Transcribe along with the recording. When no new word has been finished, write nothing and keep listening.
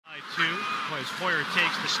As Hoyer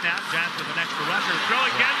takes the snap, Giants with an extra rusher. Throw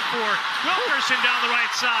again for Wilkerson down the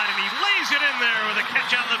right side, and he lays it in there with a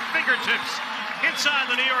catch out of the fingertips inside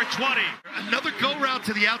the New York 20. Another go route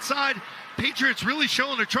to the outside. Patriots really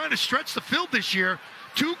showing they're trying to stretch the field this year.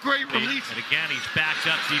 Two great releases. And again, he's backed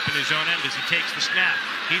up deep in his own end as he takes the snap.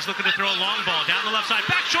 He's looking to throw a long ball down the left side.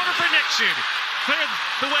 Back shoulder for Nixon. Cleared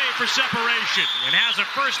the way for separation and has a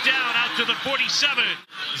first down out to the 47.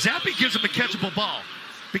 Zappe gives him a catchable ball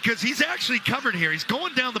because he's actually covered here. He's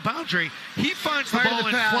going down the boundary. He finds the ball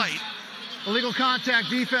in flight. Illegal contact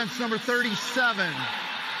defense number 37.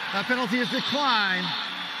 That penalty is declined.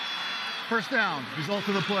 First down, result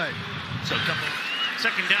of the play. So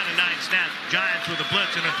second down and 9 snaps. Giants with a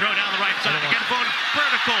blitz and a throw down the right side. Again, going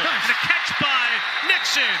vertical. Nice. And a catch by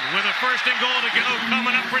Nixon with a first and goal to go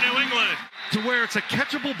coming up for New England. To where it's a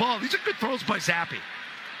catchable ball. These are good throws by Zappe.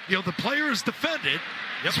 You know, the player is defended.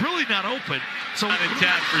 It's really not open. So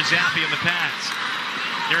tap for Zappe in the pass.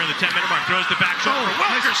 Here in the 10-minute mark. Throws the back shoulder.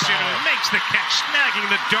 Wilkerson makes the catch,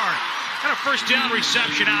 snagging the dart. And a first down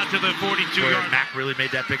reception out to the 42-yard. Mack really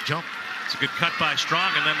made that big jump. It's a good cut by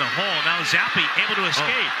Strong, and then the hole. Now Zappe able to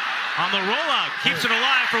escape on the rollout. Keeps it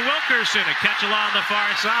alive for Wilkerson. A catch along the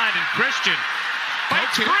far side, and Kristian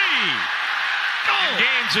fights free. And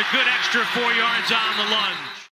gains a good extra 4 yards on the lunge.